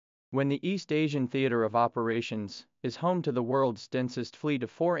when the East Asian theater of operations is home to the world's densest fleet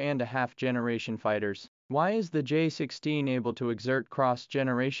of 4.5-generation fighters. Why is the J16 able to exert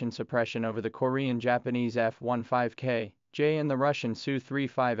cross-generation suppression over the Korean-Japanese F-15K, J and the Russian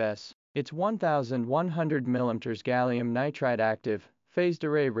Su-35S? Its 1,100 mm gallium nitride active, phased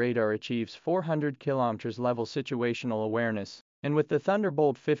array radar achieves 400 km level situational awareness, and with the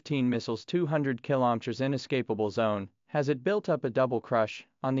Thunderbolt 15 missile's 200 km inescapable zone, has it built up a double crush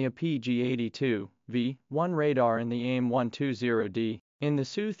on the APG-82V1 radar in the AIM-120D. In the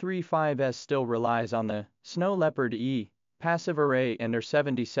Su-35S still relies on the Snow Leopard E passive array and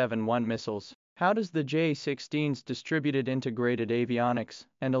AR-77-1 missiles. How does the J-16's distributed integrated avionics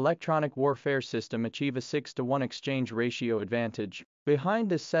and electronic warfare system achieve a 6-to-1 exchange ratio advantage? Behind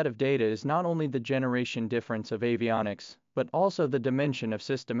this set of data is not only the generation difference of avionics, but also the dimension of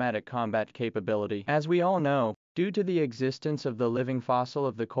systematic combat capability. As we all know, due to the existence of the living fossil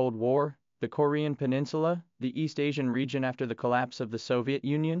of the Cold War, the Korean Peninsula, the East Asian region after the collapse of the Soviet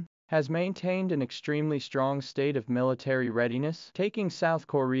Union, has maintained an extremely strong state of military readiness. Taking South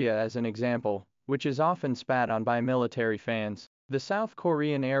Korea as an example, which is often spat on by military fans, the South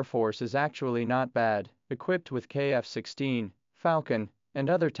Korean Air Force is actually not bad, equipped with KF-16, Falcon, and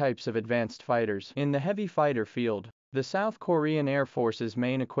other types of advanced fighters. In the heavy fighter field, the South Korean Air Force's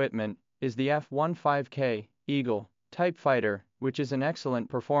main equipment is the F-15K, Eagle, type fighter, which is an excellent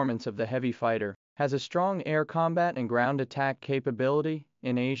performance of the heavy fighter, has a strong air combat and ground attack capability.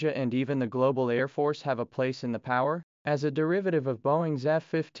 In Asia and even the global Air Force have a place in the power. As a derivative of Boeing's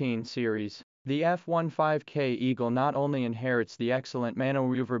F-15 series, the F-15K Eagle not only inherits the excellent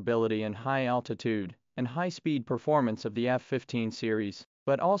maneuverability and high altitude and high-speed performance of the F-15 series,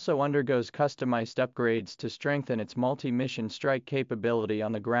 but also undergoes customized upgrades to strengthen its multi-mission strike capability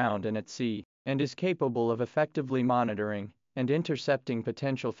on the ground and at sea, and is capable of effectively monitoring and intercepting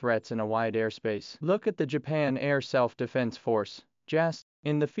potential threats in a wide airspace. Look at the Japan Air Self-Defense Force, JAST.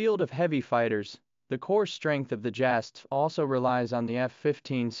 In the field of heavy fighters, the core strength of the JAST also relies on the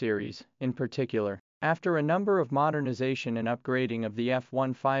F-15 series, in particular. After a number of modernization and upgrading of the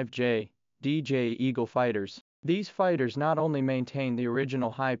F-15J, DJ Eagle fighters, these fighters not only maintain the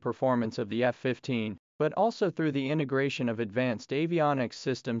original high performance of the F-15, but also through the integration of advanced avionics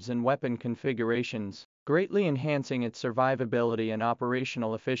systems and weapon configurations, greatly enhancing its survivability and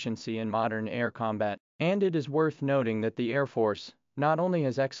operational efficiency in modern air combat. And it is worth noting that the Air Force not only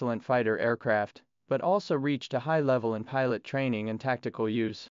has excellent fighter aircraft, but also reached a high level in pilot training and tactical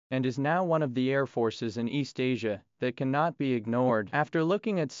use, and is now one of the air forces in East Asia that cannot be ignored. After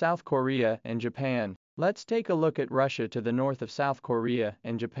looking at South Korea and Japan, let's take a look at Russia to the north of South Korea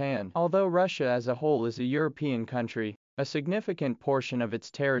and Japan. Although Russia as a whole is a European country, a significant portion of its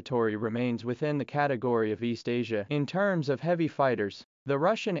territory remains within the category of East Asia. In terms of heavy fighters, the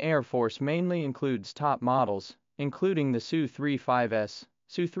Russian Air Force mainly includes top models, including the Su-35S,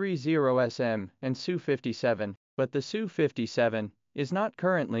 Su-30SM, and Su-57, but the Su-57 is not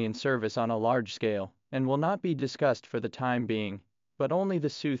currently in service on a large scale, and will not be discussed for the time being, but only the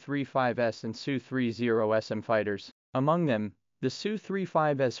Su-35S and Su-30SM fighters. Among them, the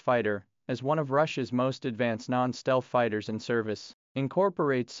Su-35S fighter, as one of Russia's most advanced non-stealth fighters in service,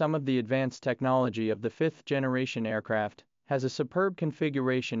 incorporates some of the advanced technology of the fifth-generation aircraft, has a superb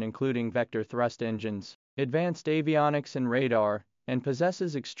configuration including vector thrust engines, advanced avionics and radar, and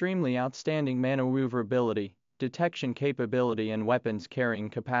possesses extremely outstanding maneuverability, detection capability and weapons carrying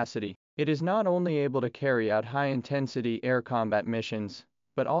capacity. It is not only able to carry out high-intensity air combat missions,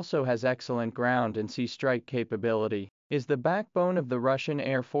 but also has excellent ground and sea strike capability, is the backbone of the Russian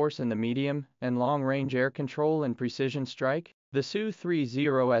Air Force in the medium and long-range air control and precision strike. The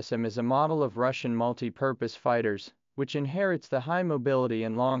Su-30SM is a model of Russian multi-purpose fighters, which inherits the high mobility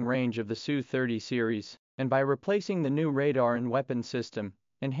and long range of the Su-30 series, and by replacing the new radar and weapon system,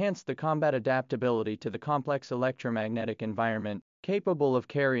 enhanced the combat adaptability to the complex electromagnetic environment, capable of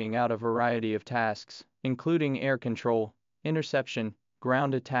carrying out a variety of tasks, including air control, interception,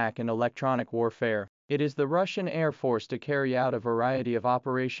 ground attack and electronic warfare. It is the Russian Air Force to carry out a variety of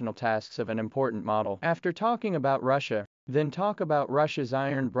operational tasks of an important model. After talking about Russia, then talk about Russia's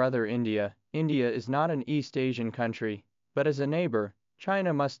iron brother India. India is not an East Asian country, but as a neighbor,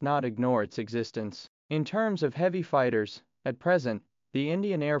 China must not ignore its existence. In terms of heavy fighters, at present, the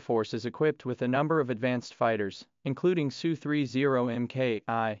Indian Air Force is equipped with a number of advanced fighters, including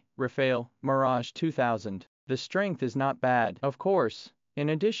Su-30MKI, Rafale, Mirage 2000. The strength is not bad. Of course, in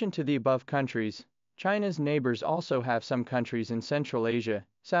addition to the above countries, China's neighbors also have some countries in Central Asia,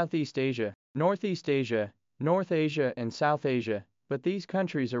 Southeast Asia, Northeast Asia, North Asia and South Asia, but these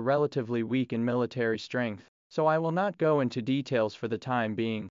countries are relatively weak in military strength, so I will not go into details for the time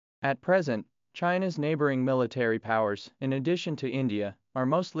being. At present, China's neighboring military powers, in addition to India, are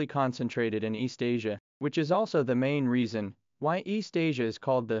mostly concentrated in East Asia, which is also the main reason why East Asia is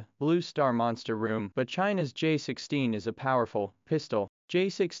called the Blue Star Monster Room. But China's J16 is a powerful pistol.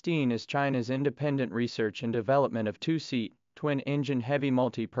 J16 is China's independent research and development of two-seat, twin-engine heavy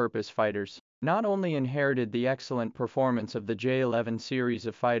multi-purpose fighters. Not only inherited the excellent performance of the J11 series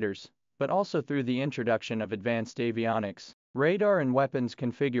of fighters, but also through the introduction of advanced avionics, radar and weapons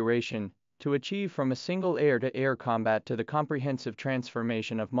configuration, to achieve from a single air-to-air combat to the comprehensive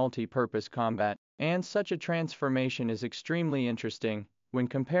transformation of multi-purpose combat. And such a transformation is extremely interesting when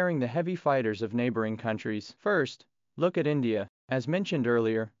comparing the heavy fighters of neighboring countries. First, look at India. As mentioned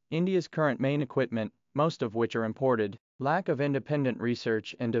earlier, India's current main equipment, most of which are imported, lack of independent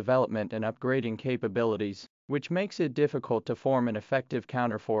research and development and upgrading capabilities, which makes it difficult to form an effective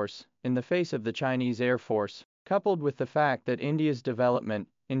counterforce in the face of the Chinese Air Force, coupled with the fact that India's development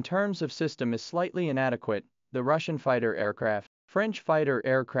in terms of system is slightly inadequate. The Russian fighter aircraft, French fighter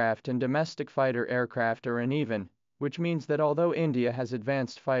aircraft and domestic fighter aircraft are uneven, which means that although India has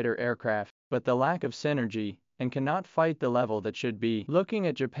advanced fighter aircraft, but the lack of synergy and cannot fight the level that should be. Looking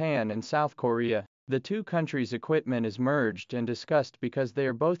at Japan and South Korea, the two countries' equipment is merged and discussed because they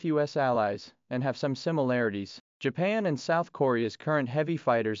are both US allies and have some similarities. Japan and South Korea's current heavy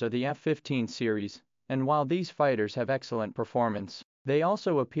fighters are the F-15 series, and while these fighters have excellent performance, they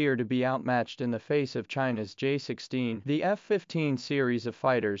also appear to be outmatched in the face of China's J16. The F-15 series of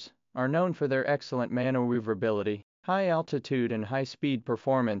fighters are known for their excellent maneuverability, high altitude and high speed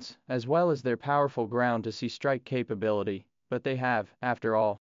performance, as well as their powerful ground-to-sea strike capability, but they have, after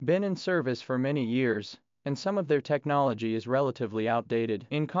all, been in service for many years, and some of their technology is relatively outdated.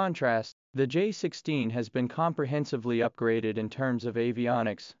 In contrast, the J16 has been comprehensively upgraded in terms of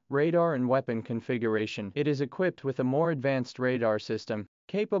avionics, radar and weapon configuration. It is equipped with a more advanced radar system,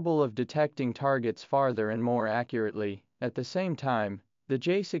 capable of detecting targets farther and more accurately. At the same time, the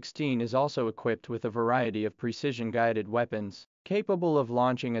J16 is also equipped with a variety of precision-guided weapons, capable of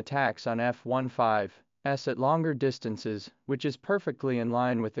launching attacks on F-15s at longer distances, which is perfectly in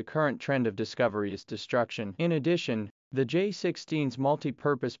line with the current trend of discoveryist destruction. In addition, the J16's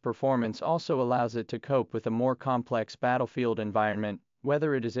multi-purpose performance also allows it to cope with a more complex battlefield environment,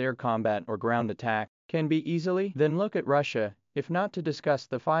 whether it is air combat or ground attack, can be easily. Then look at Russia. If not to discuss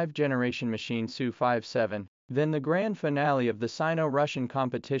the 5th-generation machine Su-57, then the grand finale of the Sino-Russian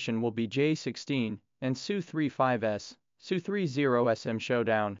competition will be J16 and Su-35S, Su-30SM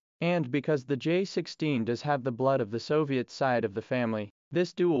showdown. And because the J16 does have the blood of the Soviet side of the family,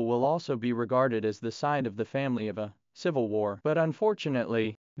 this duel will also be regarded as the side of the family of a civil war. But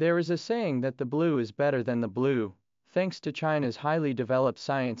unfortunately, there is a saying that the blue is better than the blue. Thanks to China's highly developed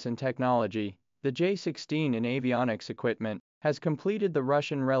science and technology, the J16 in avionics equipment has completed the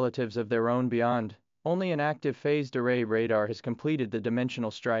Russian relatives of their own beyond. Only an active phased array radar has completed the dimensional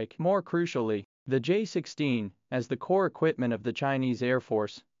strike. More crucially, the J16, as the core equipment of the Chinese Air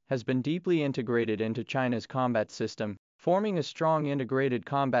Force, has been deeply integrated into China's combat system, forming a strong integrated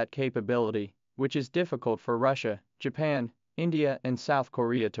combat capability, which is difficult for Russia, Japan, India and South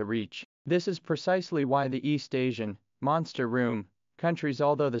Korea to reach. This is precisely why the East Asian monster room countries,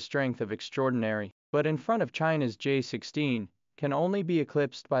 although the strength of extraordinary, but in front of China's J16, can only be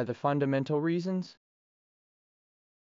eclipsed by the fundamental reasons